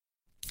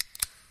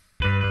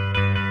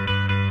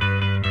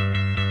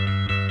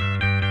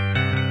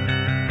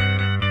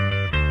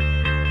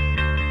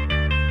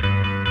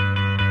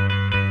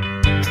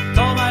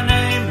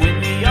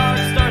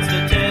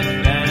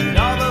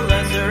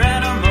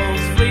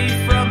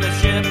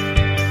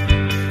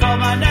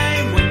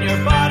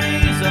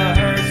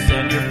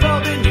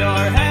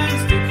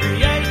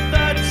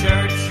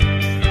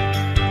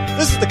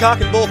Cock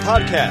and Bull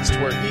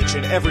podcast, where each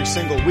and every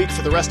single week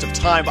for the rest of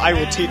time, I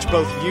will teach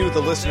both you,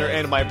 the listener,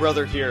 and my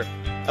brother here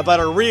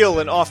about a real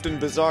and often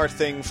bizarre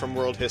thing from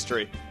world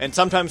history. And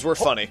sometimes we're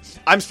funny.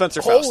 I'm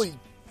Spencer Faust. Holy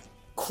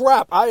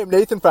crap, I am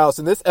Nathan Faust,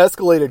 and this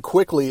escalated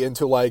quickly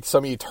into like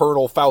some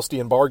eternal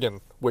Faustian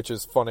bargain, which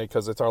is funny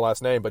because it's our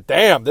last name. But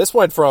damn, this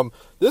went from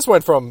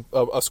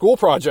a school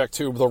project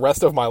to the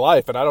rest of my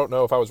life, and I don't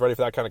know if I was ready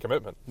for that kind of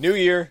commitment. New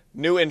year,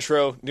 new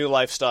intro, new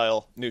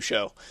lifestyle, new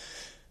show.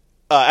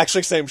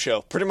 Actually, same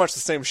show. Pretty much the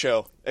same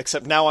show,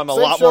 except now I'm a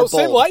lot more bold.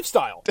 Same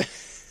lifestyle.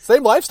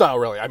 Same lifestyle,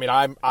 really. I mean,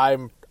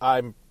 I'm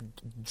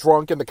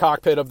drunk in the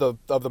cockpit of the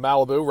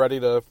Malibu,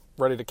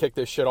 ready to kick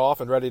this shit off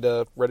and ready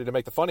to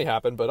make the funny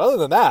happen. But other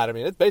than that, I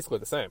mean, it's basically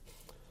the same.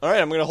 All right,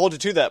 I'm going to hold you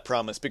to that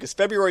promise because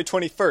February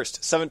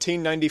 21st,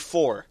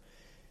 1794.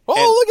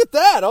 Oh, look at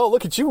that! Oh,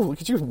 look at you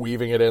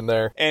weaving it in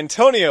there.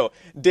 Antonio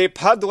de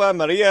Padua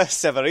Maria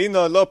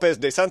Severino Lopez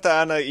de Santa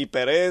Ana y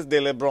Perez de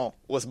Lebrun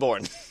was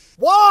born.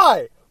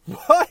 Why?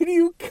 Why do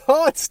you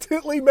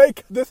constantly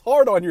make this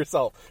hard on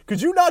yourself?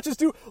 Could you not just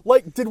do,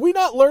 like, did we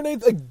not learn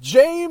anything? Like,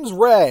 James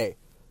Ray.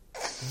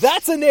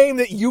 That's a name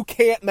that you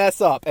can't mess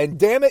up. And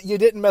damn it, you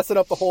didn't mess it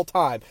up the whole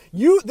time.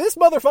 This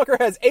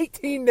motherfucker has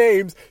 18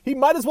 names. He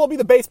might as well be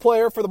the bass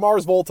player for the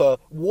Mars Volta.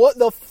 What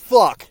the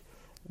fuck?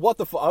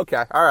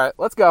 Okay, alright,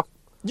 let's go.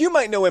 You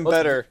might know him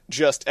better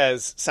just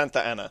as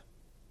Santa Ana.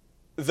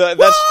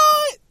 What?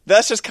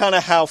 That's just kind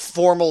of how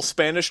formal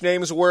Spanish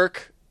names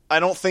work. I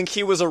don't think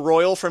he was a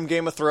royal from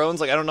Game of Thrones.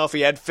 Like, I don't know if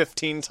he had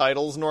 15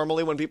 titles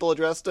normally when people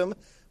addressed him.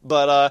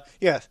 But,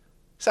 yeah,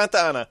 Santa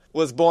Ana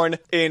was born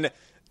in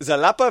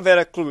Jalapa,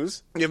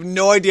 Veracruz. You have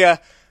no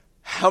idea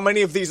how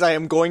many of these I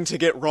am going to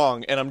get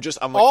wrong, and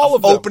I'm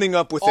opening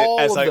up with it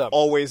as I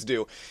always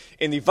do.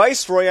 In the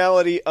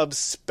Viceroyalty of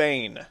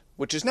Spain,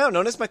 which is now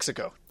known as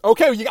Mexico.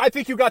 Okay, I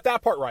think you got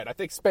that part right. I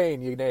think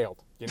Spain, you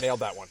nailed. You nailed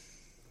that one.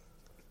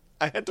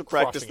 I had to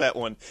practice that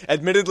one.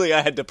 Admittedly,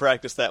 I had to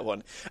practice that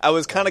one. I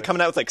was kind of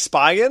coming out with, like,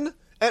 spying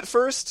at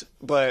first,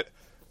 but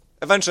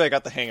eventually I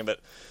got the hang of it.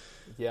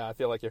 Yeah, I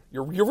feel like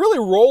you're really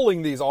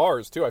rolling these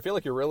R's, too. I feel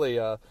like you're really,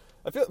 I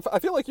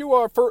feel like you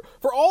are, for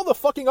all the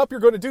fucking up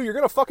you're going to do, you're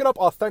going to fuck it up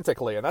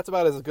authentically, and that's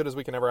about as good as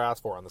we can ever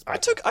ask for on this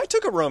podcast. I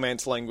took a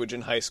Romance language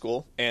in high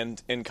school and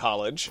in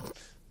college.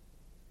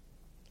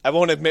 I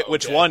won't admit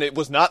which one. It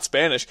was not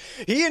Spanish.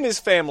 He and his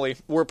family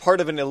were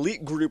part of an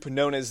elite group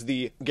known as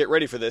the, get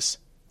ready for this,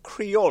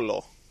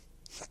 Criollo.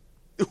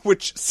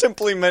 Which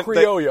simply meant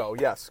Criollo,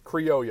 yes.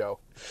 Criollo.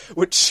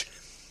 Which,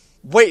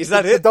 wait, is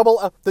that it?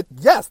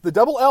 The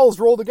double L's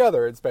roll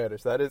together in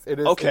Spanish. It is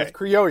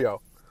Criollo.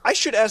 I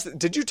should ask,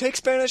 did you take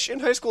Spanish in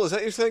high school? Is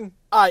that your thing?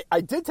 I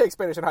did take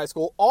Spanish in high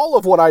school. All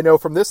of what I know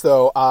from this,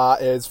 though,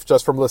 is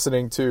just from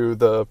listening to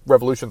the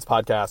Revolutions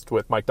podcast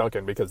with Mike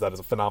Duncan, because that is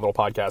a phenomenal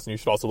podcast, and you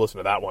should also listen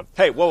to that one.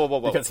 Hey,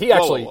 whoa. Because he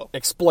actually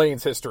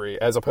explains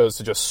history as opposed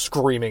to just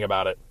screaming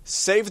about it.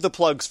 Save the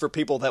plugs for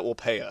people that will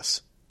pay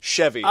us.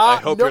 Chevy, I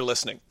hope you're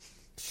listening.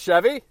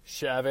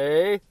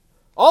 Chevy.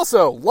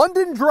 Also,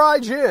 London Dry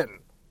Gin.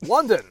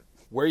 London,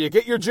 where you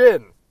get your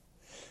gin.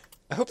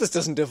 I hope this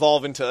doesn't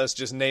devolve into us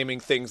just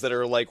naming things that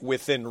are, like,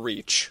 within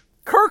reach.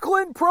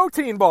 Kirkland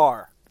Protein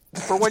Bar.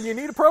 For when you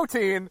need a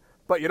protein,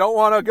 but you don't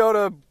want to go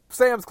to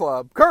Sam's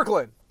Club.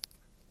 Kirkland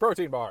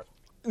Protein Bar.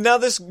 Now,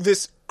 this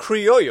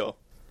Criollo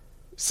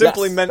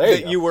simply meant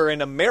that you were an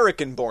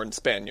American-born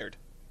Spaniard.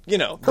 You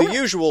know, the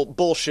usual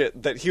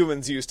bullshit that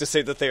humans use to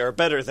say that they are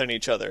better than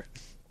each other.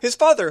 His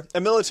father,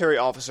 a military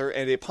officer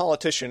and a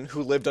politician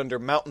who lived under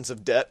mountains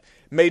of debt,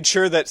 made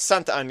sure that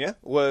Santa Ana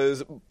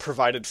was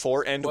provided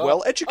for and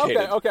well-educated.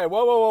 Okay,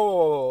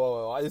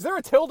 whoa. Is there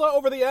a tilde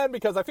over the end?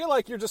 Because I feel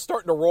like you're just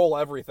starting to roll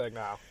everything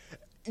now.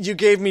 You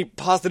gave me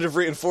positive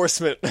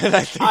reinforcement, and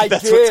I think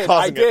that's what's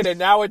causing it. And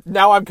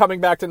now I'm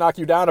coming back to knock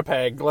you down a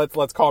peg.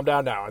 Let's calm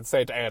down now and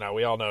say it to Anna.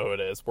 We all know who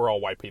it is. We're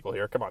all white people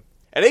here. Come on.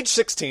 At age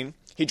 16,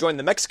 he joined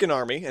the Mexican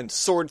army and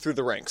soared through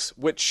the ranks,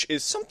 which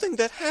is something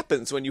that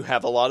happens when you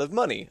have a lot of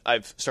money,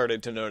 I've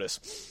started to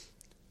notice.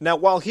 Now,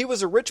 while he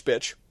was a rich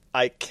bitch,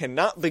 I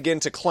cannot begin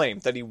to claim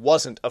that he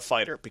wasn't a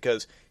fighter,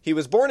 because he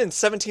was born in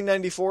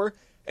 1794,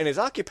 and his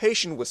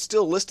occupation was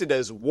still listed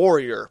as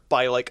warrior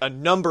by, like, a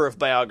number of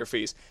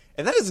biographies.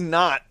 And that is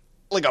not,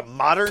 like, a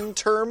modern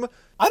term.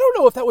 I don't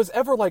know if that was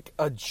ever, like,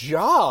 a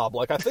job.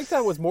 Like, I think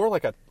that was more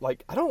like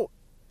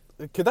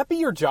could that be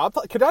your job?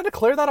 Could I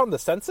declare that on the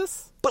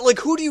census? But, like,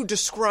 who do you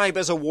describe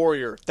as a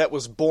warrior that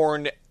was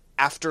born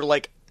after,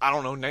 like, I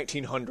don't know,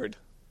 1900?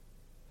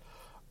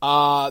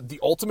 The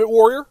Ultimate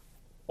Warrior.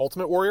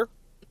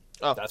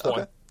 Oh, that's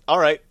okay. one. All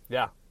right.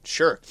 Yeah.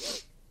 Sure.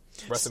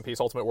 Rest in peace,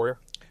 Ultimate Warrior.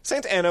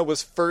 Santa Ana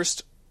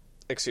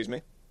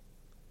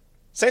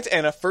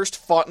first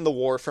fought in the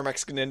war for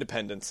Mexican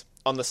independence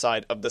on the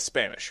side of the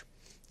Spanish.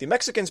 The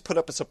Mexicans put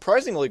up a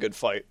surprisingly good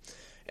fight,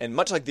 and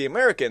much like the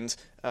Americans,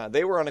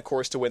 they were on a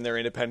course to win their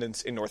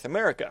independence in North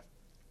America.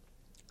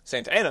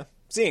 Santa Ana,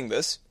 seeing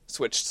this,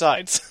 switched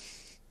sides.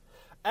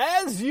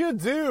 As you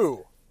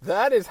do.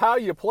 That is how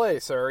you play,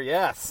 sir.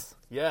 Yes.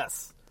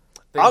 Things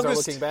are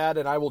looking bad,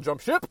 and I will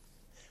jump ship.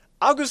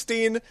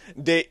 Agustin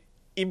de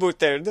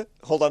Ibuterd.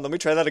 Hold on, let me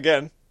try that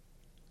again.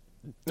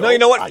 No, Don't- you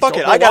know what? I Fuck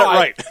don't it. know I got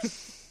why. it right.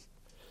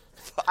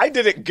 I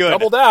did it good.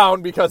 Double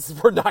down because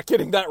we're not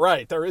getting that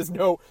right. There is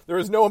no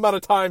amount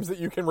of times that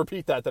you can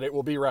repeat that it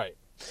will be right.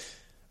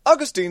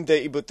 Agustin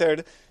de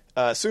Ibuterd,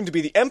 soon to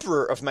be the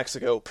Emperor of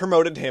Mexico,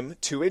 promoted him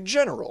to a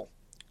general.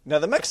 Now,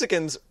 the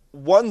Mexicans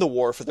won the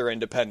war for their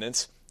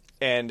independence,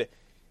 and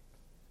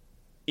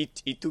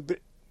Iturbide,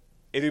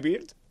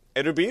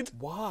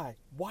 Why?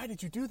 Why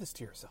did you do this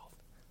to yourself?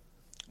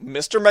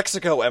 Mr.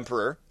 Mexico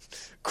Emperor,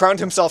 crowned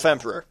himself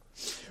emperor.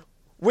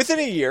 Within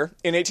a year,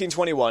 in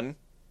 1821,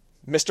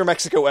 Mr.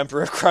 Mexico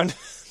Emperor crowned...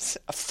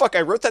 Fuck,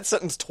 I wrote that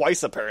sentence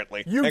twice,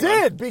 apparently. You Hang on.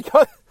 did,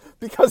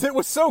 because it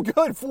was so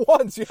good for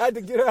once, you had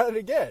to get at it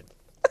again.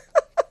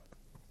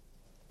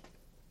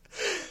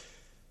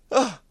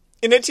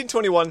 In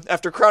 1821,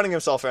 after crowning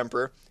himself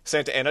emperor,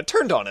 Santa Anna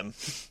turned on him.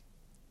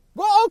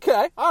 Well,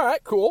 okay. All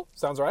right, cool.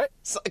 Sounds right.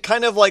 It's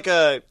kind of like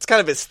it's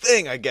kind of his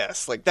thing, I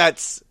guess. Like,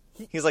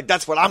 he's like,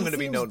 that's what I'm going to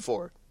be known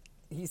for.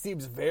 He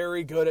seems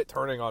very good at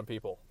turning on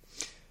people.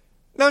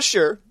 Now,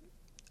 sure,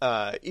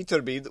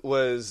 Iturbide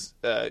was,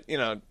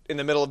 in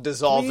the middle of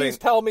dissolving... Please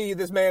tell me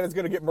this man is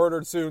going to get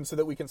murdered soon so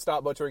that we can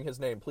stop butchering his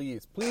name.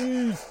 Please.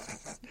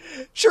 Please.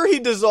 Sure, he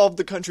dissolved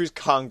the country's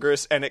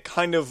Congress, and it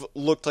kind of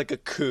looked like a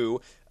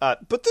coup.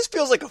 But this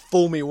feels like a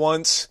fool me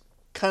once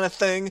kind of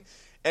thing.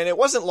 And it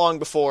wasn't long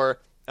before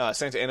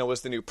Santa Anna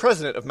was the new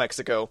president of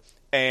Mexico,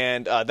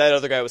 and that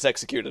other guy was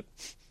executed.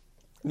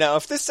 Now,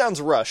 if this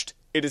sounds rushed,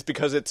 it is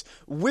because it's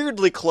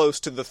weirdly close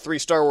to the 3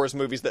 Star Wars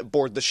movies that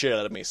bored the shit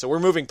out of me, so we're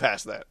moving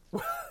past that.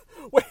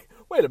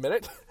 Wait a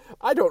minute.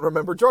 I don't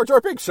remember Jar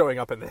Jar Binks showing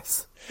up in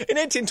this. In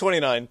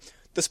 1829,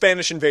 the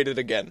Spanish invaded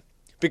again,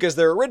 because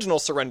their original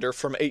surrender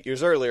from 8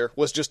 years earlier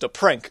was just a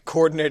prank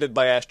coordinated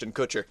by Ashton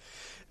Kutcher.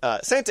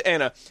 Santa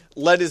Anna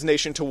led his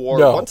nation to war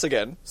once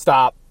again.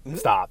 Stop.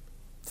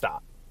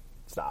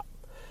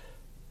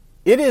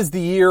 It is the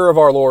year of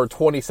our Lord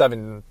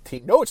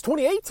 2017. No, it's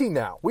 2018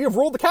 now. We have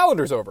rolled the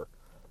calendars over.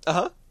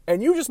 Uh-huh.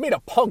 And you just made a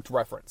Punk'd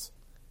reference.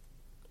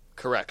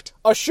 Correct.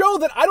 A show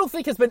that I don't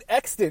think has been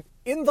extant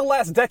in the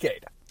last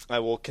decade. I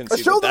will concede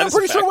A show that that I'm is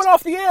pretty a fact. sure went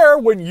off the air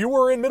when you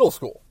were in middle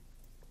school.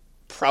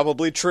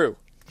 Probably true.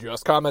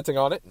 Just commenting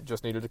on it.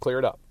 Just needed to clear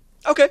it up.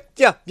 Okay,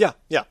 yeah.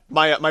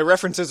 My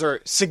references are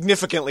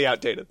significantly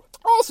outdated.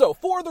 Also,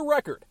 for the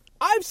record,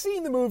 I've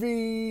seen the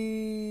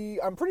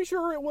movie. I'm pretty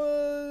sure it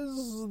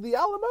was The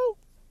Alamo.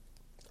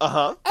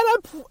 Uh-huh.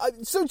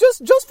 And so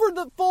just for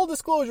the full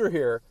disclosure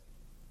here,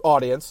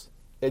 audience,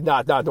 and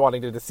not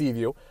wanting to deceive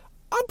you,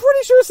 I'm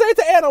pretty sure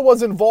Santa Anna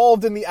was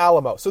involved in the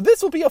Alamo. So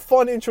this will be a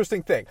fun,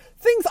 interesting thing.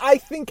 Things I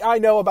think I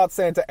know about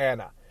Santa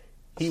Anna.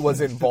 He was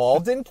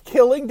involved in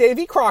killing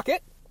Davy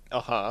Crockett.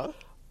 Uh-huh.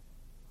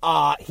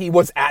 He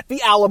was at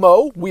the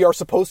Alamo. We are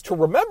supposed to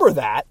remember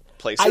that.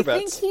 Place your I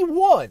bets. think he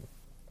won.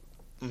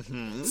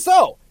 Mm-hmm.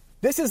 So,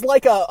 this is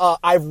like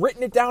I've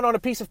written it down on a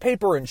piece of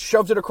paper and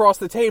shoved it across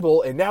the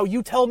table, and now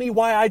you tell me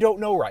why I don't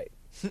know right.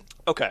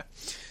 Okay.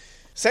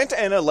 Santa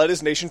Anna led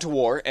his nation to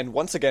war and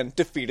once again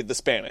defeated the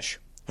Spanish.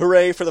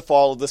 Hooray for the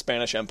fall of the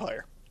Spanish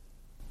Empire.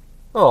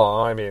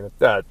 Oh, I mean,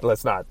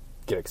 let's not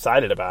get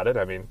excited about it.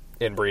 I mean,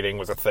 inbreeding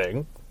was a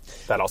thing.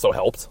 That also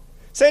helped.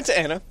 Santa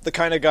Anna, the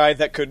kind of guy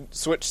that could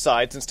switch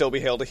sides and still be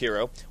hailed a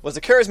hero, was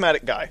a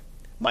charismatic guy.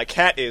 My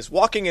cat is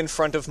walking in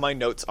front of my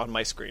notes on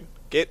my screen.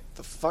 Get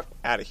the fuck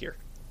out of here.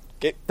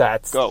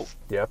 Go.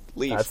 Yep.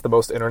 Leave. That's the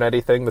most internet-y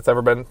thing that's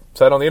ever been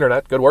said on the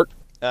internet. Good work.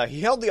 He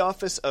held the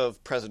office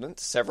of president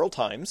several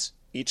times,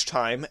 each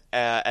time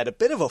at a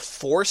bit of a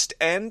forced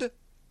end.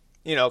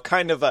 You know,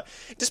 kind of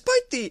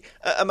despite the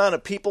amount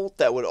of people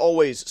that would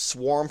always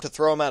swarm to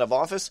throw him out of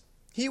office,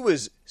 he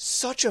was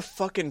such a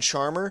fucking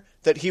charmer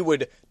that he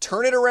would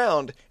turn it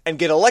around and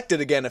get elected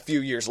again a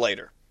few years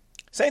later.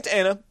 Santa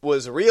Anna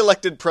was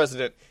re-elected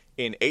president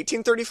in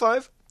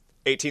 1835,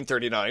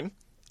 1839,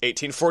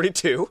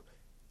 1842,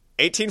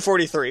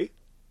 1843,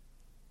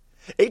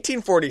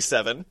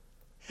 1847,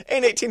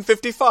 and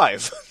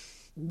 1855.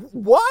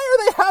 Why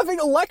are they having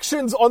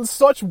elections on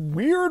such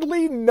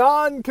weirdly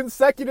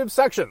non-consecutive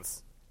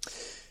sections?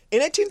 In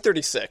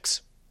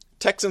 1836,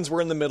 Texans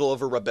were in the middle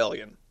of a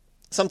rebellion.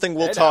 Something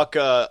we'll talk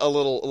a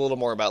little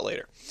more about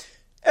later.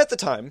 At the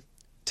time,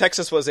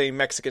 Texas was a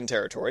Mexican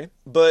territory,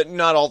 but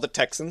not all the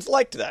Texans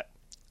liked that.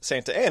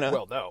 Santa Anna,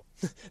 Well, no.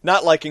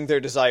 not liking their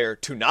desire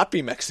to not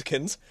be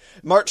Mexicans,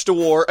 marched to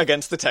war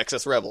against the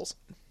Texas rebels.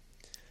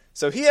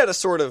 So he had a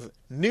sort of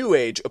New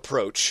Age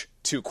approach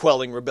to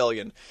quelling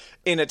rebellion.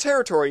 In a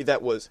territory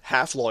that was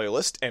half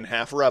loyalist and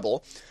half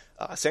rebel,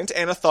 Santa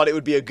Anna thought it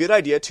would be a good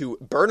idea to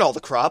burn all the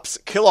crops,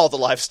 kill all the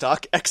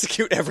livestock,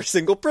 execute every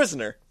single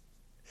prisoner.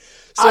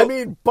 So, I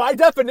mean, by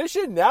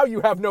definition, now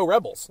you have no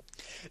rebels.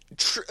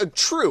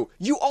 True.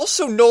 You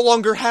also no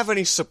longer have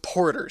any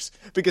supporters,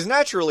 because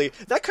naturally,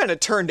 that kind of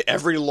turned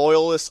every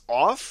loyalist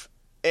off,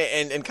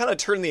 and kind of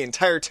turned the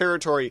entire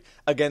territory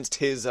against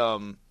his,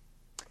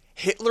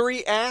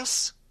 Hitlery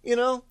ass, you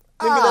know?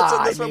 Maybe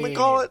that's what we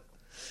call it.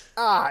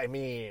 I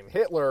mean,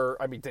 Hitler,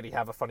 did he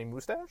have a funny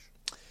mustache?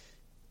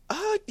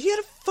 He had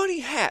a funny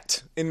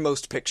hat in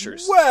most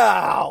pictures.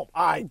 Well,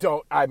 I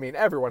mean,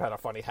 everyone had a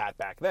funny hat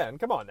back then.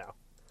 Come on now.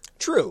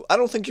 True. I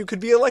don't think you could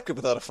be elected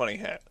without a funny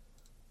hat.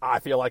 I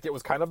feel like it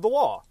was kind of the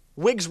law.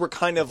 Wigs were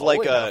kind of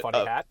like a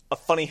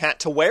funny hat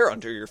to wear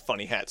under your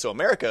funny hat. So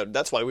America,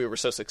 that's why we were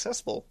so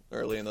successful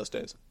early in those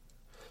days.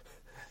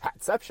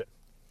 Hatception.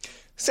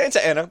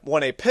 Santa Anna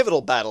won a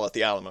pivotal battle at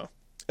the Alamo.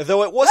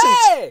 Though it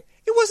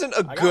wasn't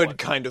a good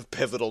kind of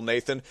pivotal,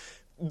 Nathan,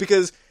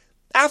 because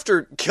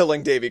after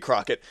killing Davy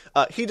Crockett,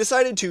 he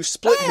decided to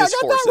split his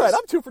forces. That right.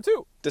 I'm 2 for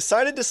 2.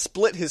 Decided to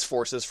split his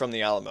forces from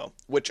the Alamo,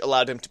 which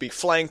allowed him to be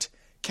flanked,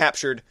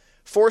 captured,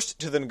 forced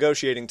to the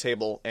negotiating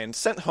table, and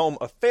sent home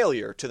a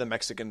failure to the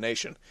Mexican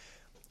nation.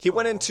 He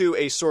went into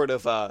a sort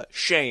of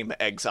shame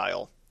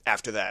exile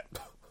after that.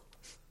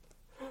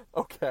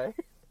 Okay.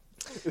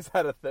 Is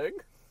that a thing?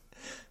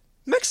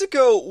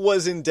 Mexico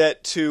was in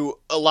debt to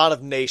a lot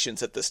of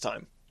nations at this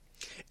time,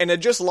 and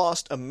had just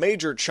lost a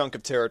major chunk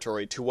of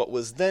territory to what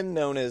was then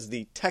known as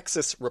the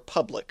Texas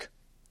Republic.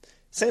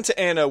 Santa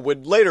Anna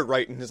would later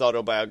write in his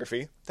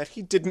autobiography that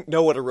he didn't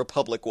know what a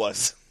republic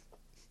was.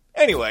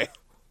 Anyway,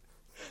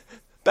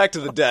 back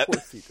to the debt. Of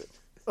course he did.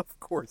 Of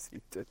course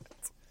he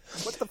didn't.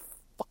 What the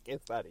fuck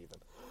is that even?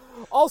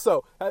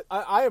 Also,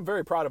 I am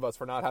very proud of us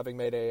for not having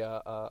made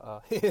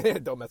a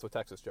don't mess with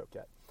Texas joke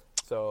yet.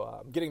 So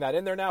I'm getting that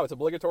in there now. It's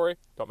obligatory.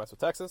 Don't mess with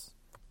Texas.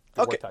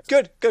 Okay,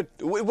 good.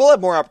 We'll have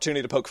more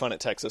opportunity to poke fun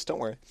at Texas. Don't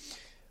worry.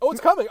 Oh, it's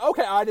coming.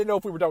 Okay, I didn't know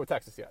if we were done with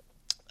Texas yet.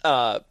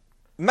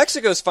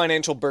 Mexico's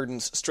financial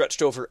burdens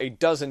stretched over a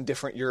dozen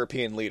different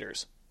European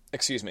leaders.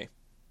 Excuse me.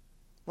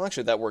 Well,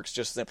 actually, that works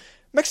just the same.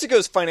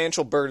 Mexico's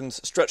financial burdens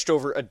stretched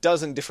over a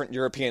dozen different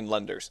European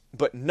lenders,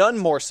 but none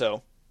more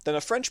so than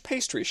a French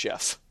pastry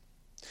chef.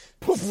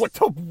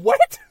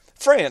 What?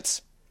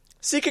 France,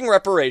 seeking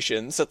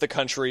reparations that the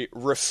country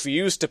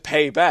refused to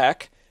pay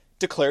back,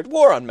 declared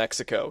war on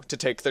Mexico to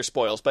take their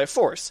spoils by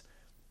force.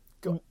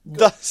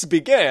 Thus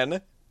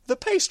began the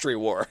Pastry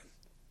War.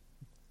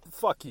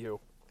 Fuck you.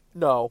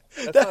 No.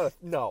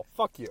 No,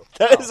 fuck you.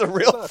 That is a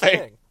real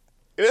thing.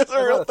 It is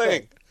a real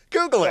thing.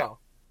 Google it.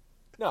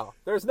 No,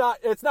 it's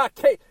not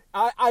cake.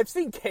 I've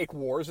seen Cake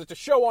Wars. It's a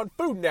show on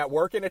Food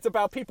Network, and it's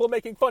about people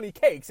making funny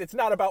cakes. It's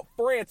not about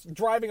France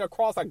driving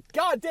across a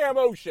goddamn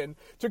ocean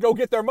to go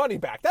get their money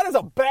back. That is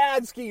a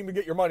bad scheme to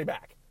get your money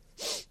back.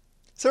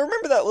 So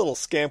remember that little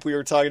scamp we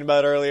were talking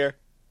about earlier?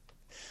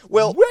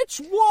 Well, which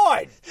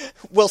one?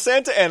 Well,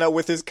 Santa Anna,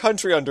 with his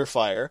country under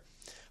fire,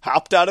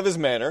 hopped out of his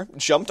manor,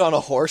 jumped on a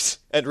horse,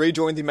 and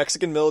rejoined the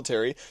Mexican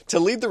military to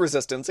lead the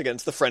resistance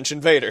against the French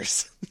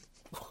invaders.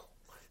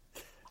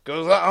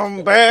 'Cause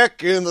I'm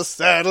back in the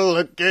saddle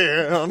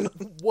again.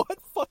 What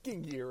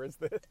fucking year is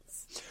this?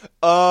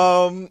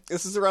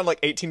 This is around like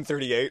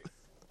 1838.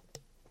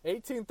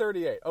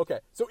 1838. Okay,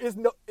 so is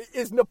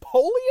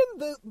Napoleon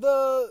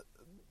the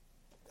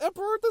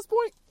emperor at this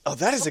point? Oh,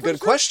 that is a good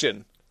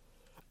question.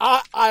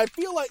 I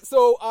feel like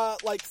so.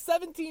 Like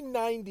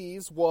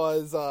 1790s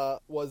was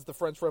the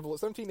French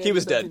Revolution. 1780s, he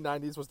was dead.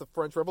 1790s was the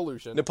French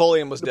Revolution.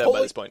 Napoleon was dead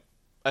by this point,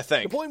 I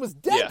think. Napoleon was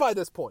dead by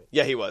this point.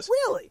 Yeah, he was.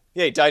 Really?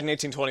 Yeah, he died in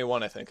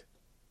 1821, I think.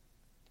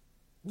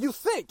 You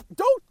think?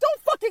 Don't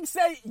fucking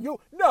say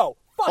you. No.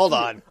 Fuck Hold you.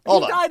 on. He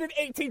died in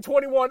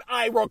 1821.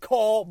 I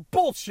recall.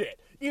 Bullshit.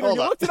 Either you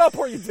looked it up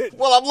or you didn't.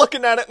 Well, I'm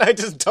looking at it and I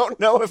just don't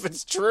know if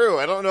it's true.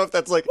 I don't know if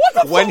that's like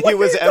when he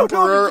was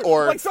emperor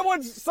or like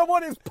someone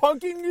is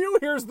punking you.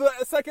 Here's the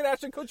second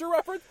Ashton Kutcher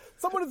reference.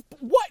 Someone is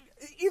what?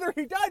 Either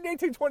he died in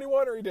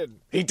 1821 or he didn't.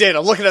 He did.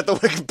 I'm looking at the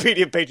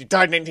Wikipedia page. He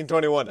died in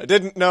 1821. I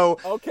didn't know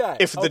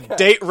if the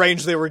date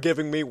range they were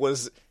giving me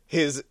was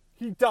his.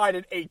 He died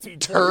in 1821.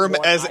 Term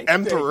as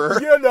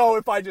emperor. You know,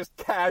 if I just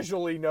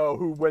casually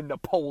know when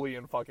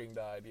Napoleon fucking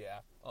died, yeah.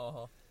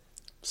 Uh-huh.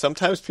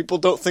 Sometimes people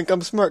don't think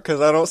I'm smart because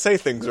I don't say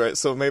things right,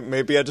 so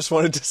maybe I just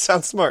wanted to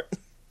sound smart.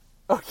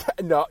 Okay,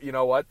 no, you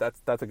know what?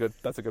 That's a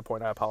good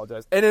point. I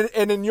apologize. And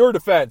in your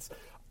defense,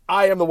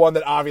 I am the one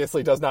that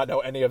obviously does not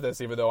know any of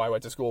this, even though I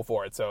went to school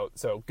for it. So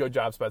good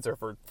job, Spencer,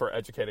 for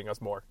educating us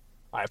more.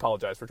 I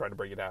apologize for trying to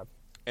bring you down.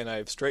 And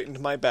I've straightened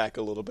my back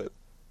a little bit.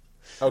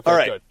 Okay, all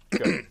right.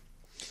 Good.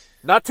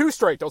 Not too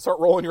straight. Don't start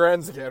rolling your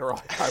ends again, or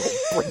I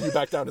will bring you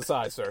back down to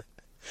size, sir.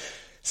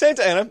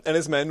 Santa Anna and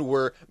his men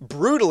were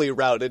brutally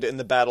routed in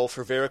the battle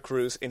for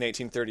Veracruz in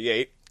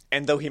 1838,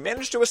 and though he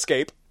managed to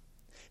escape,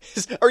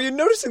 are you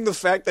noticing the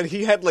fact that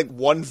he had like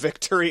one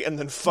victory and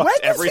then fucked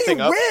everything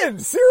up? When does he win?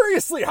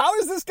 Seriously, how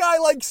is this guy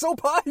like so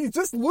pot? He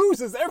just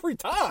loses every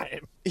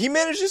time. He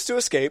manages to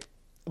escape,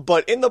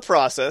 but in the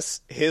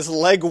process, his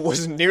leg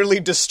was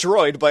nearly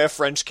destroyed by a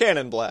French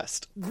cannon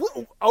blast.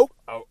 Oh,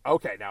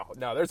 okay.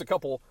 Now there's a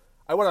couple.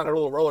 I went on a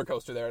little roller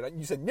coaster there, and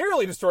you said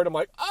nearly destroyed. I'm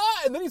like,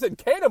 and then you said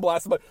cannon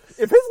blast. But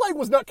if his leg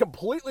was not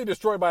completely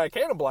destroyed by a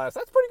cannon blast,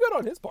 that's pretty good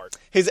on his part.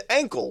 His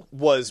ankle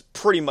was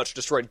pretty much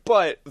destroyed,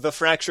 but the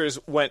fractures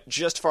went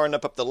just far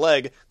enough up the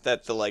leg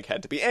that the leg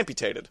had to be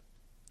amputated.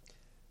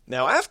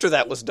 Now, after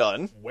that was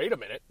done... Wait a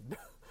minute.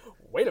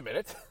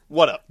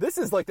 What up? This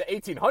is like the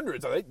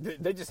 1800s.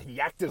 They just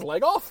yacked his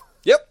leg off?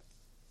 Yep.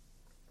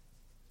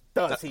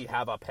 Does he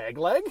have a peg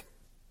leg?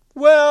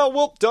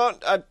 Well,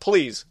 don't,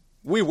 please.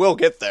 We will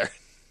get there.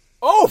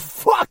 Oh,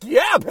 fuck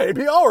yeah,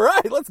 baby. All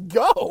right, let's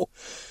go.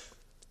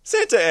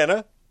 Santa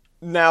Anna,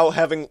 now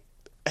having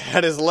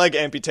had his leg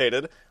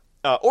amputated,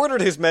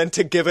 ordered his men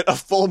to give it a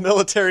full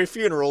military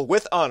funeral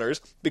with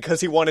honors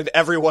because he wanted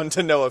everyone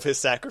to know of his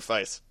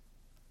sacrifice.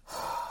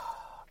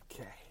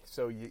 Okay,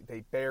 so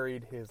they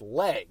buried his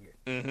leg.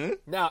 Mm-hmm.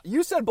 Now,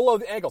 you said below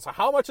the ankle, so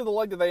how much of the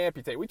leg did they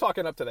amputate? We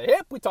talking up to the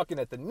hip? We talking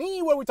at the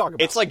knee? What are we talking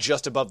about? It's like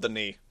just above the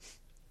knee.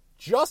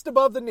 Just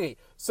above the knee.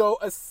 So,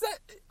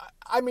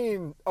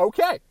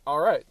 okay. All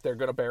right. They're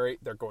going to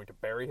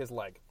bury his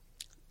leg.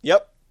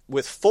 Yep.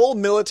 With full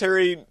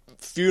military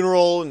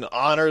funeral and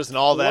honors and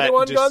all that.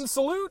 21-gun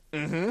salute?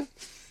 Mm-hmm.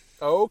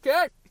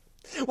 Okay.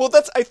 Well,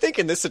 I think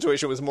in this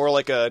situation, it was more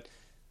like a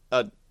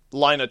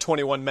line of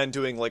 21 men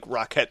doing, like,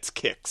 Rockettes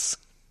kicks.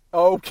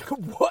 Okay.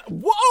 What?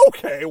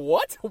 Okay.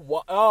 What?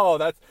 Oh,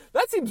 that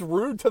seems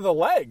rude to the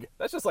leg.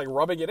 That's just like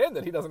rubbing it in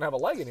that he doesn't have a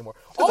leg anymore.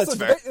 Also,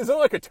 is there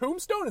like a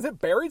tombstone? Is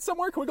it buried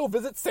somewhere? Can we go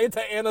visit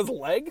Santa Anna's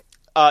leg?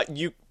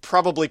 You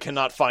probably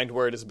cannot find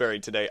where it is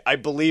buried today. I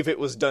believe it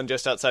was done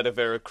just outside of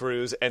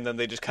Veracruz, and then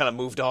they just kind of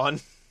moved on.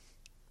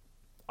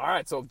 All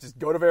right, so just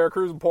go to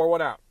Veracruz and pour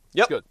one out.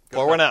 Yep. Good.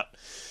 Pour one out.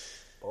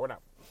 Pour one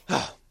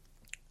out.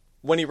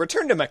 When he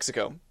returned to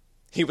Mexico,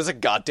 he was a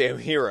goddamn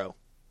hero.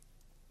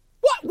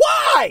 What?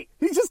 Why?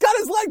 He just got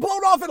his leg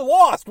blown off and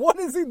lost. What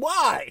is he?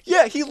 Why?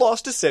 Yeah, he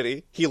lost a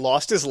city. He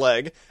lost his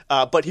leg.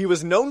 But he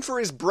was known for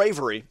his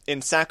bravery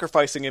in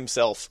sacrificing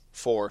himself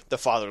for the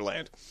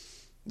fatherland.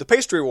 The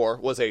Pastry War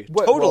was a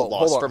total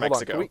loss for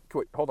Mexico.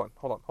 Hold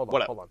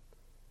on.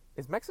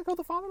 Is Mexico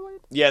the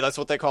fatherland? Yeah, that's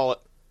what they call it.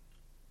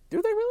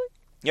 Do they really?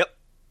 Yep.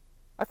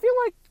 I feel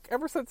like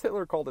ever since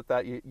Hitler called it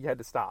that, you had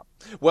to stop.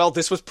 Well,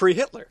 this was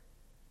pre-Hitler.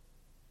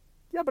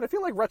 Yeah, but I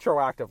feel like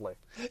retroactively.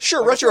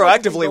 Sure, like,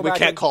 retroactively we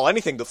can't call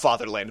anything the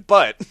fatherland,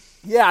 but...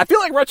 Yeah, I feel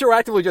like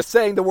retroactively just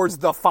saying the words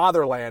the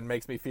fatherland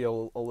makes me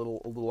feel a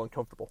little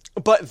uncomfortable.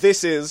 But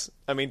this is,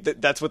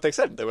 that's what they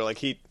said. They were like,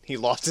 he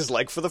lost his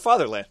leg for the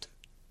fatherland.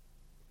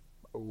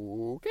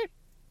 Okay,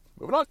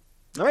 moving on.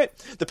 All right.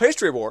 The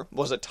Pastry War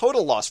was a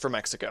total loss for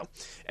Mexico,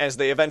 as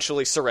they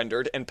eventually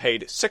surrendered and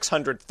paid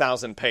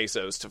 600,000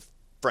 pesos to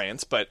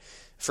France, but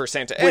for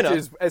Santa Anna... Which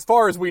is, as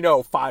far as we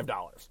know,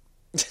 $5.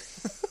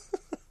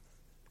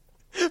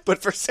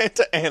 But for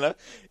Santa Anna,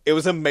 it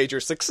was a major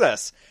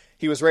success.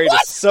 He was ready to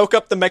soak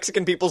up the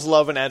Mexican people's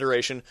love and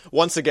adoration.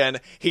 Once again,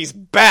 he's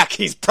back!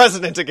 He's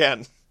president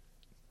again!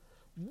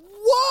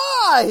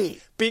 Why?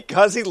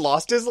 Because he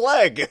lost his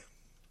leg.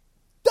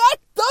 That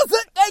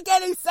doesn't make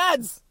any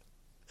sense!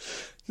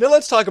 Now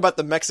let's talk about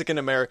the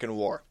Mexican-American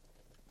War.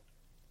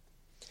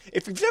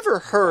 If you've never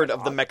heard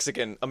of the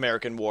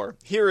Mexican-American War,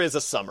 here is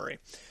a summary.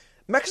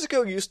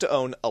 Mexico used to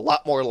own a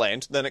lot more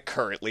land than it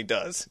currently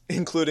does,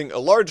 including a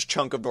large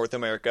chunk of North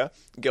America,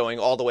 going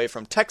all the way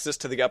from Texas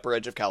to the upper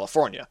edge of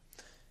California.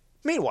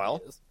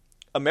 Meanwhile,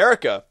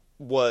 America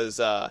was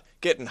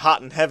getting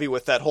hot and heavy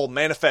with that whole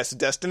Manifest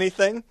Destiny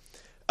thing.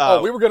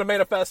 We were going to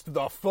manifest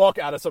the fuck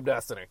out of some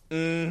destiny.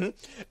 Mm-hmm.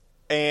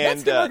 And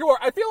Mexican-American War.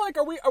 I feel like,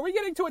 are we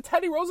getting to a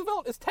Teddy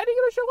Roosevelt? Is Teddy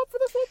going to show up for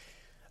this one?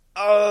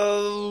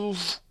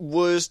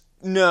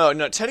 No,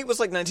 Teddy was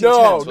like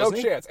 1910s, no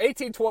chance.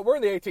 1820. We're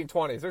in the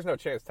 1820s. There's no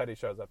chance Teddy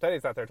shows up.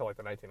 Teddy's not there till like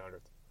the 1900s.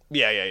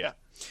 Yeah.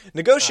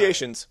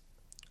 Negotiations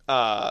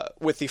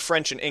with the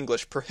French and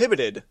English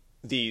prohibited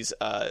these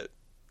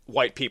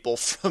white people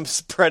from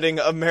spreading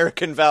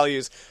American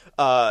values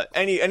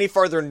any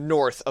farther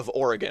north of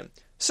Oregon.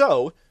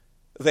 So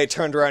they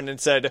turned around and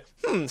said,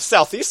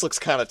 Southeast looks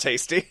kind of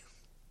tasty.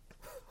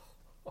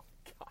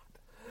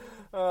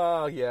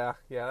 Oh, God. Yeah,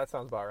 that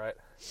sounds about right.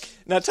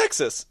 Now,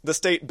 Texas, the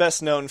state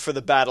best known for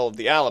the Battle of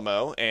the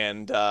Alamo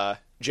and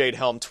Jade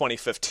Helm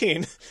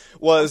 2015,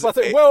 was...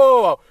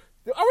 Whoa. Are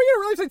we going to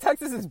really say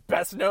Texas is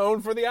best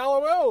known for the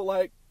Alamo?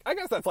 Like, I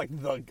guess that's like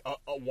the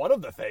one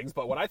of the things,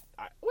 but when all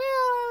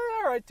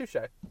right, touche.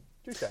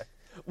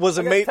 Was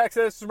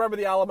Texas, remember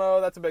the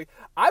Alamo, that's a big...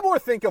 I more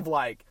think of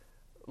like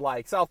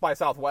South by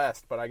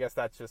Southwest, but I guess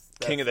that's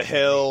King of the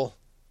Hill.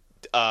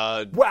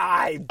 I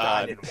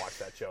didn't watch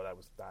that show.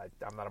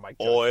 I'm not a Mike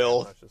Jones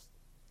Oil. fan. That's just...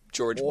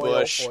 George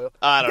Bush.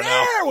 I don't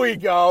know. There we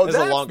go. There's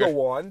That's the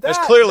one. There's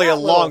clearly a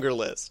longer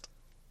list.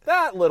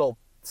 That little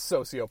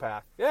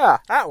sociopath. Yeah,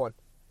 that one.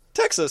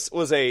 Texas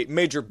was a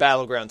major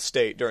battleground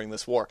state during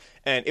this war,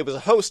 and it was a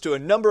host to a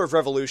number of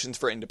revolutions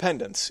for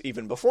independence,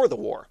 even before the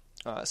war.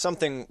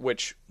 Something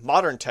which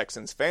modern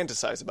Texans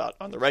fantasize about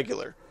on the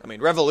regular.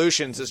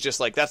 Revolutions is just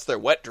like, that's their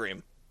wet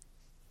dream.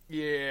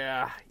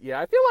 Yeah.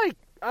 I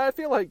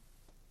feel like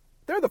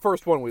they're the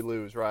first one we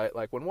lose, right?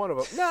 Like when one of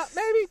them...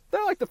 maybe.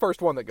 They're like the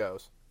first one that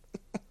goes.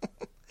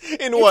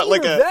 In what?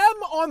 Like them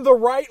on the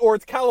right or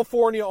it's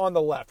California on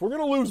the left. We're going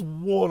to lose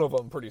one of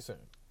them pretty soon.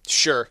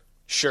 Sure.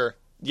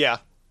 Yeah.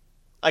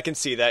 I can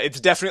see that. It's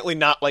definitely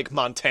not like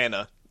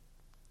Montana.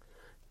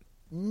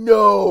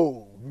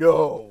 No.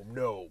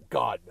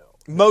 God, no.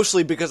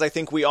 Mostly because I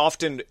think we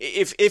often,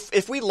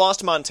 if we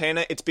lost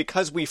Montana, it's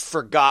because we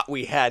forgot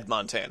we had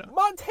Montana.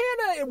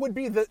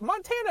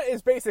 Montana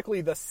is basically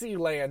the sea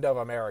land of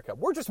America.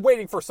 We're just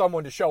waiting for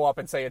someone to show up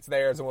and say it's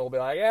theirs, and we'll be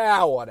like,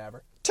 yeah,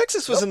 whatever.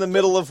 Texas was in the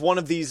middle of one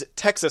of these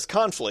Texas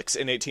conflicts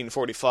in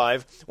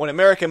 1845 when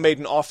America made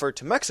an offer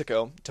to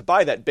Mexico to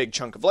buy that big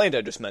chunk of land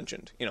I just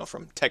mentioned,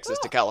 from Texas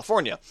to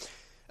California.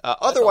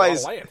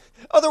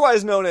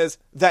 Otherwise known as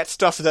that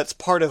stuff that's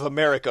part of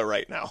America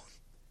right now.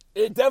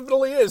 It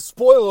definitely is.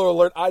 Spoiler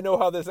alert, I know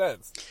how this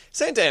ends.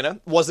 Santa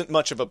Anna wasn't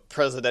much of a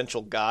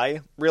presidential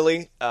guy,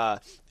 really,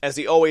 as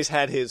he always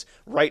had his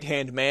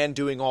right-hand man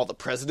doing all the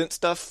president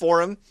stuff for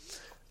him.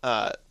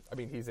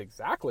 He's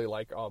exactly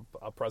like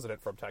a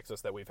president from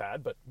Texas that we've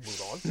had, but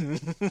move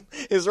on.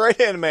 His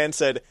right-hand man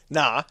said,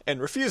 nah, and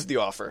refused the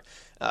offer.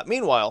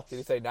 Meanwhile... Did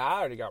he say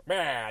nah, or did he go,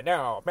 meh,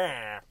 no,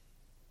 meh?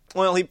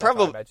 Well, he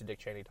probably... I imagine Dick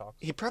Cheney talks.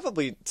 He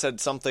probably said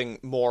something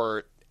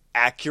more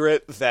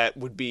accurate that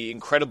would be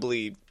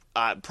incredibly...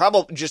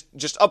 probably just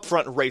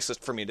upfront racist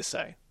for me to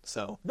say.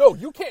 So no,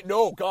 you can't.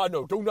 No, God,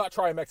 no. Do not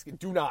try a Mexican.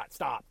 Do not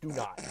stop. Do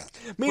not.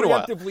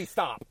 Preemptively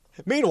stop.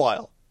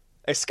 Meanwhile,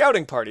 a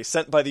scouting party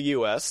sent by the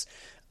U.S.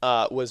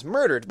 Was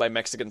murdered by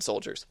Mexican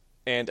soldiers,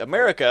 and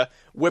America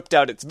whipped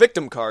out its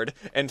victim card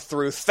and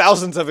threw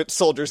thousands of its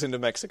soldiers into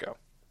Mexico.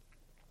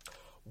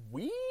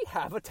 We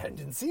have a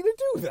tendency to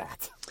do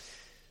that.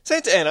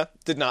 Santa Anna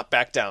did not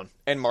back down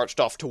and marched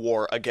off to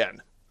war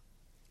again.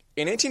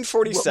 In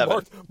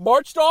 1847...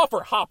 Marched off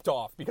or hopped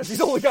off? Because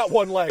he's only got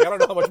one leg. I don't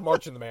know how much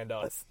marching the man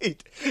does.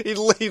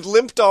 He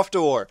limped off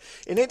to war.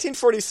 In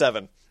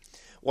 1847,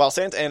 while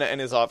Santa Anna and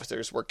his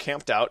officers were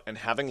camped out and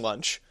having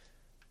lunch,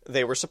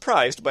 they were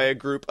surprised by a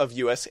group of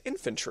U.S.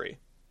 infantry.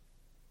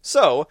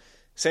 So,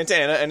 Santa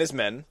Anna and his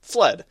men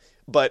fled.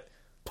 But,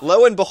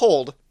 lo and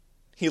behold,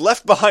 he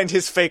left behind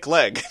his fake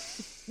leg.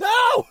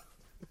 No!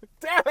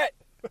 Damn it!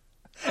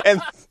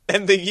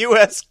 And the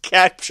U.S.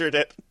 captured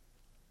it.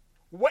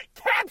 Wait,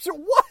 capture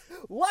what?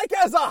 Like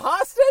as a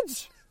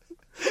hostage?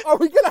 Are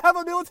we going to have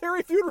a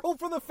military funeral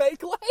for the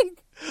fake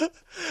leg?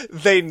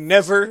 They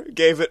never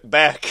gave it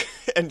back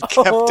and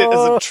kept it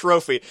as a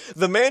trophy.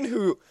 The man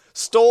who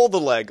stole the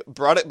leg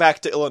brought it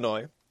back to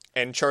Illinois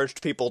and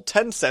charged people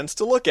 10 cents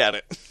to look at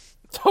it.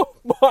 Oh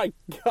my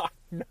God,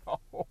 no.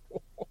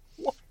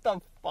 What the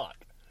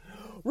fuck?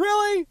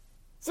 Really?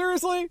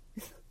 Seriously?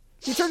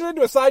 You turned it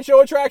into a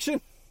sideshow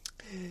attraction?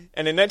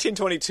 And in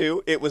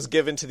 1922, it was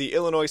given to the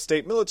Illinois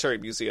State Military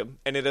Museum,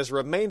 and it has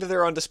remained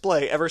there on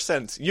display ever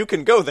since. You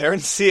can go there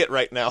and see it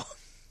right now.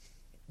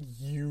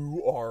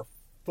 You are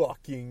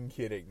fucking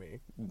kidding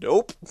me.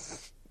 Nope.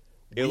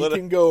 We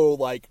can go,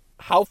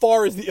 how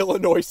far is the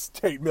Illinois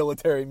State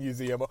Military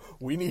Museum?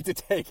 We need to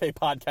take a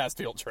podcast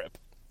field trip.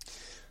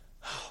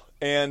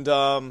 And,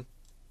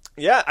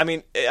 yeah, I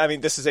mean,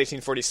 this is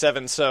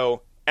 1847,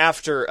 so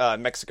after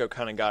Mexico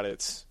kind of got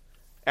its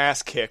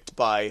ass kicked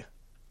by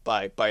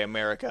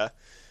America,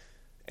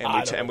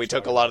 and we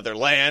took a lot of their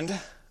land.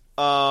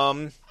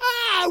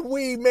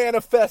 We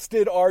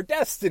manifested our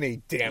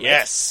destiny, damn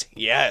it.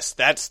 Yes,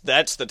 that's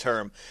the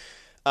term.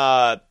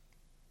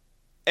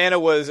 Anna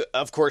was,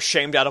 of course,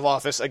 shamed out of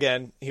office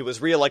again. He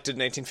was reelected in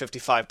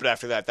 1855, but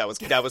after that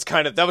was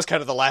kind of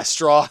the last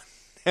straw,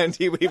 and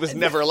he was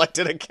never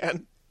elected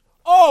again.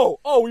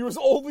 Oh, he was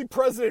only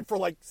president for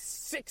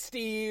 60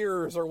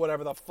 years or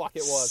whatever the fuck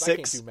it was. I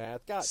can't do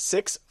math. God.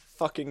 6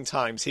 fucking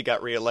times he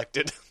got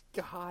reelected.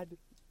 God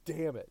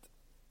damn it.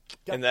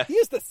 God, he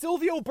is the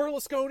Silvio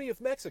Berlusconi of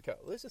Mexico.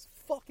 This is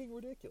fucking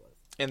ridiculous.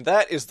 And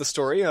that is the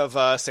story of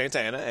Santa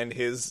Anna and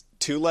his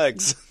 2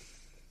 legs.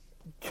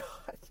 God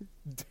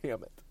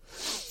damn it.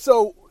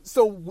 So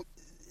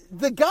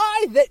the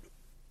guy that...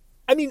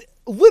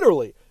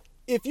 literally,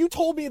 if you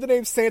told me the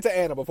name Santa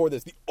Anna before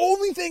this, the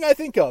only thing I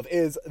think of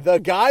is the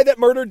guy that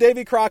murdered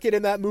Davy Crockett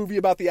in that movie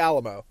about the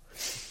Alamo.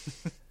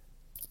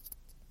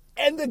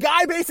 And the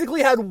guy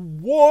basically had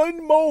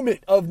one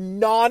moment of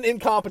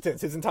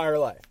non-incompetence his entire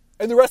life.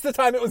 And the rest of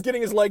the time it was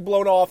getting his leg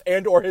blown off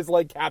and or his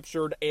leg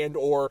captured and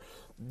or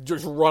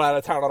just run out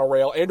of town on a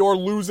rail and or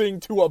losing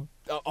to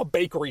a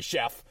bakery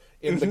chef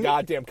in the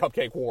goddamn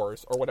Cupcake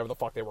Wars or whatever the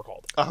fuck they were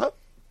called. Uh-huh.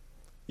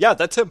 Yeah,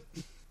 that's him.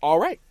 All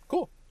right,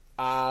 cool.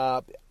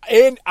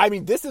 And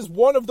this is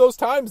one of those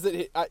times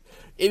that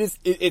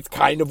it's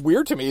kind of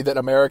weird to me that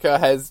America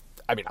has,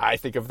 I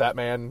think of that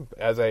man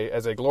as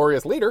a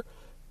glorious leader.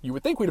 You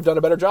would think we'd have done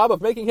a better job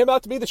of making him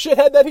out to be the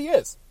shithead that he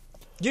is.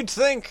 You'd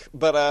think,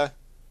 but,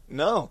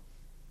 no.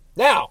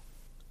 Now,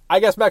 I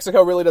guess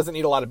Mexico really doesn't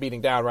need a lot of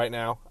beating down right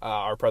now.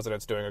 Our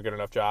president's doing a good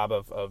enough job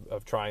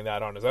of trying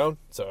that on his own.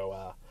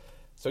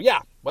 So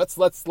yeah, let's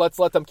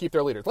let them keep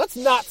their leaders. Let's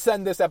not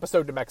send this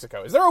episode to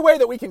Mexico. Is there a way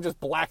that we can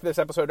just black this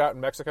episode out in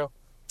Mexico?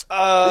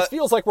 This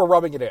feels like we're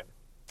rubbing it in.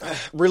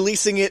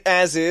 Releasing it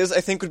as is,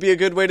 I think, would be a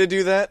good way to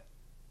do that.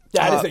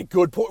 That is a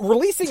good point.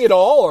 Releasing it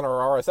all on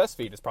our RSS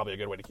feed is probably a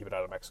good way to keep it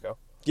out of Mexico.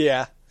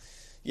 Yeah.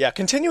 Yeah,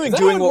 continuing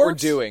doing what we're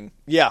doing.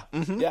 Yeah.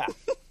 Mm-hmm. Yeah.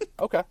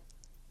 Okay.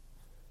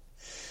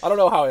 I don't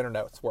know how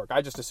internets work.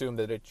 I just assume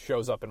that it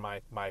shows up in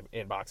my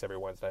inbox every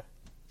Wednesday.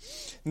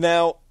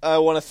 Now, I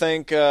want to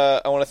thank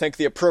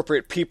the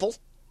appropriate people.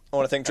 I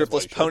want to thank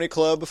Driftless Pony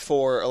Club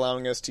for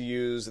allowing us to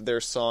use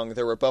their song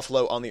 "There Were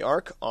Buffalo on the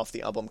Ark" off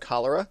the album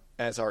Cholera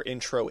as our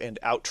intro and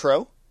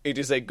outro. It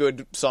is a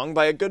good song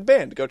by a good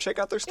band. Go check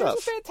out their stuff.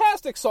 It's a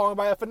fantastic song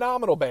by a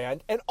phenomenal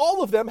band, and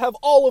all of them have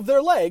all of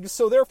their legs,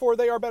 so therefore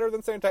they are better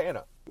than Santa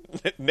Ana.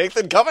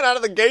 Nathan coming out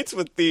of the gates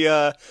with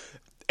the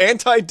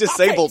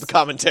anti-disabled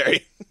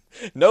commentary.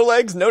 No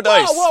legs, no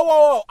dice.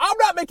 Whoa. I'm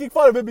not making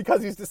fun of him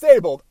because he's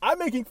disabled. I'm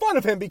making fun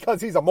of him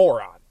because he's a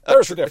moron.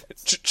 There's the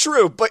difference.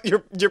 True, but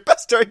your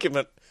best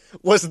argument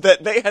was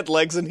that they had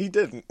legs and he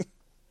didn't.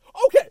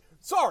 Okay,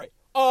 sorry.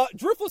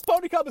 Driftless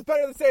Pony Club is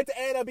better than Santa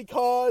Ana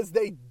because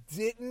they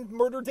didn't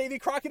murder Davy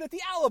Crockett at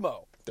the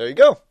Alamo. There you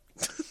go.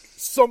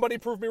 Somebody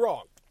prove me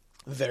wrong.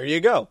 There you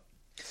go.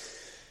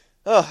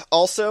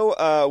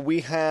 Also,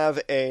 we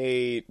have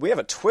a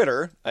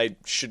Twitter. I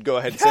should go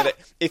ahead and say that.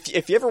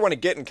 If you ever want to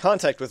get in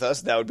contact with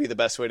us, that would be the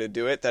best way to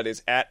do it. That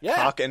is at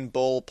Cock and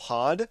Bull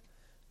Pod.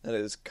 That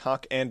is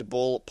Cock and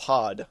Bull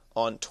Pod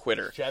on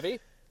Twitter. Chevy,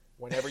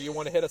 whenever you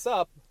want to hit us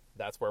up,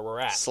 that's where we're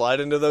at. Slide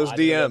into those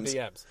DMs.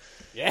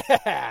 Yeah,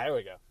 there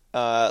we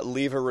go.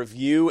 Leave a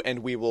review, and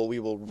we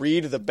will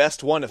read the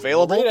best one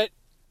available. Read it.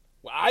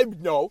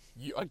 Well,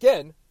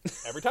 again,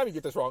 every time you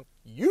get this wrong,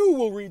 you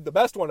will read the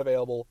best one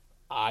available.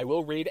 I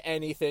will read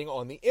anything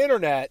on the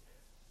internet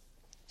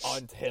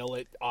until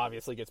it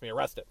obviously gets me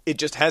arrested. It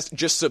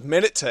just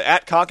submit it to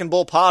at Cock and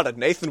Bull Pod, and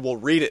Nathan will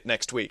read it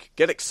next week.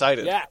 Get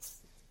excited. Yes.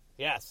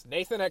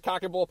 Nathan at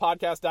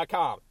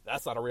cockandbullpodcast.com.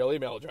 That's not a real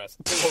email address.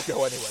 It won't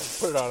go anywhere.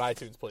 Put it on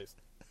iTunes, please.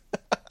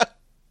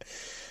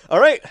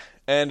 All right,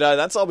 and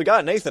that's all we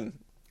got, Nathan.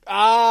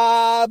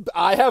 I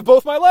have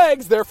both my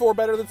legs, therefore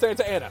better than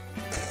Santa Ana.